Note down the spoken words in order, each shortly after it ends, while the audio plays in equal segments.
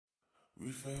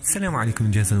Assalamu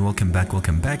alaikum guys, and welcome back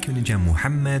Unija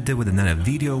Muhammad with another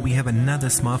video. We have another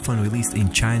smartphone released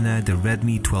in China, the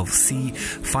Redmi 12C.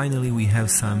 Finally we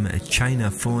have some China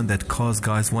phone that costs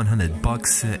guys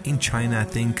 $100 in China, I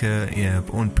think,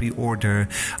 on pre-order.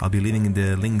 I'll be leaving in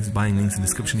the buying links in the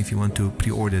description if you want to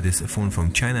pre-order this phone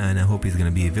from China, and I hope it's gonna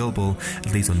be available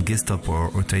at least on GitHub or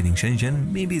Trading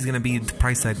Shenzhen. Maybe it's gonna be the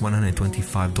price tag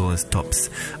 $125 tops.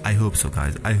 I hope so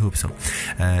guys, I hope so.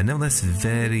 Nevertheless,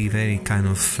 very kind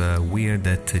of weird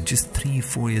that just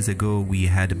 3-4 years ago we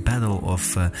had a battle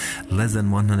of less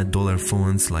than $100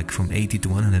 phones, like from 80 to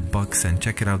 $100, and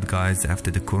check it out guys,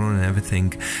 after the corona and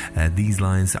everything, these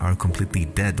lines are completely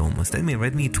dead almost. Anyway,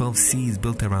 Redmi 12C is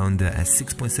built around a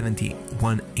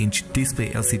 6.71 inch display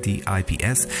LCD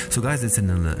IPS. So guys, it's an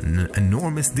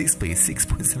enormous display,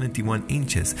 6.71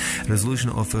 inches, resolution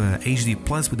of HD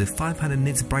plus with a 500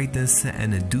 nits brightness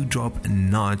and a dewdrop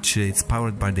notch. It's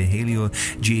powered by the Helio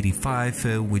G85,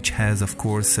 which has of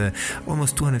course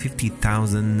almost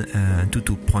 250,000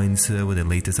 Antutu points with the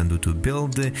latest Antutu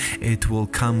build. It will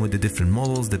come with the different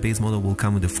models. The base model will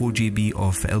come with the 4GB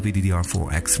of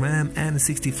LPDDR4X RAM and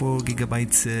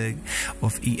 64GB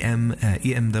of eMMC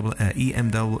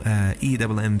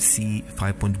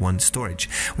 5.1 storage.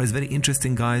 What is very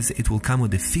interesting guys, it will come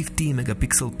with a 50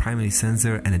 megapixel primary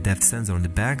sensor and a depth sensor on the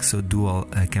back, so dual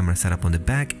camera setup on the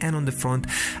back, and on the front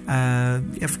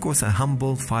of course a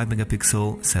humble 5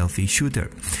 megapixel selfie shooter.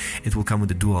 It will come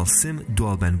with a dual SIM,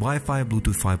 dual band Wi-Fi,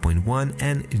 Bluetooth 5.1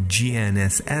 and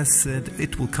GNSS.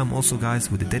 It will come also guys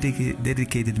with a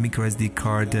dedicated micro SD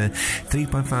card,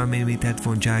 3.5mm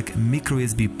headphone jack, micro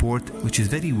USB port, which is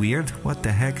very weird. What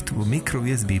the heck, to a micro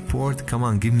USB port? Come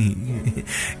on, give me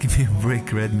a break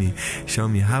Redmi. Show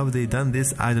me how they done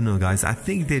this. I don't know guys, I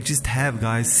think they just have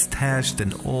guys stashed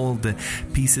in all the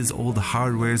pieces, all the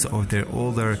hardwares of their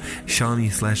older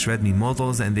Xiaomi/Redmi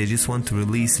models, and they just want to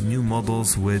release new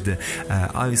models with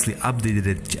obviously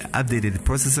updated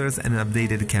processors and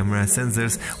updated camera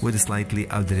sensors with slightly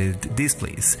updated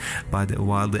displays. But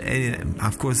while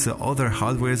of course the other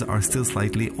hardwares are still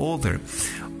slightly older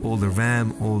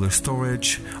RAM, older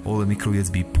storage, older micro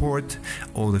USB port,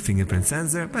 older fingerprint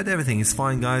sensor, but everything is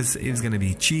fine guys. It's gonna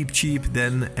be cheap,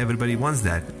 then everybody wants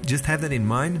that. Just have that in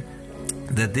mind,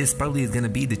 that this probably is going to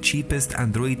be the cheapest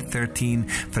Android 13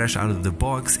 fresh out of the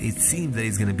box. It seems that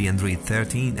it's going to be Android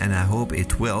 13, and I hope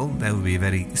it will. That would be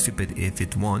very stupid if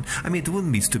it won't. I mean, it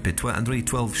wouldn't be stupid. Android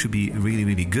 12 should be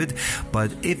really good,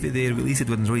 but if they release it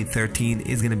with Android 13,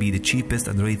 it's going to be the cheapest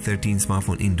Android 13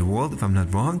 smartphone in the world, if I'm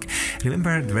not wrong.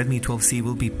 Remember, the Redmi 12C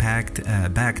will be backed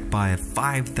by a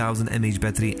 5000 mAh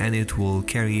battery, and it will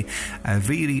carry a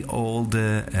really old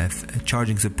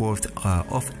charging support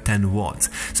of 10 watts.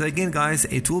 So again guys,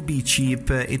 it will be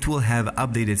cheap, it will have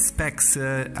updated specs,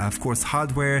 of course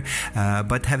hardware,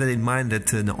 but have that in mind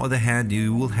that on the other hand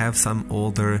you will have some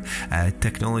older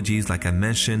technologies, like I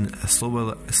mentioned, a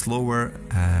slower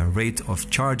rate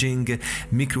of charging,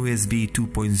 micro USB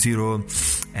 2.0,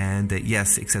 and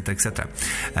yes, etc.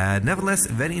 Nevertheless,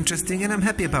 very interesting, and I'm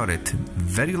happy about it.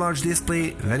 Very large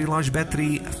display, very large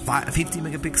battery, 50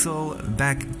 megapixel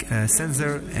back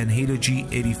sensor, and Helio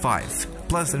G85.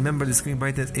 Plus, remember, the screen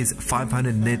brightness is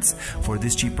 500 nits for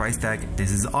this cheap price tag.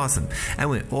 This is awesome.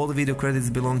 Anyway, all the video credits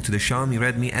belong to the Xiaomi,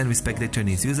 Redmi, and respected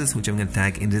Chinese users, which I'm going to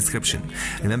tag in the description.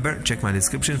 Remember, check my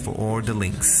description for all the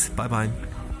links. Bye bye.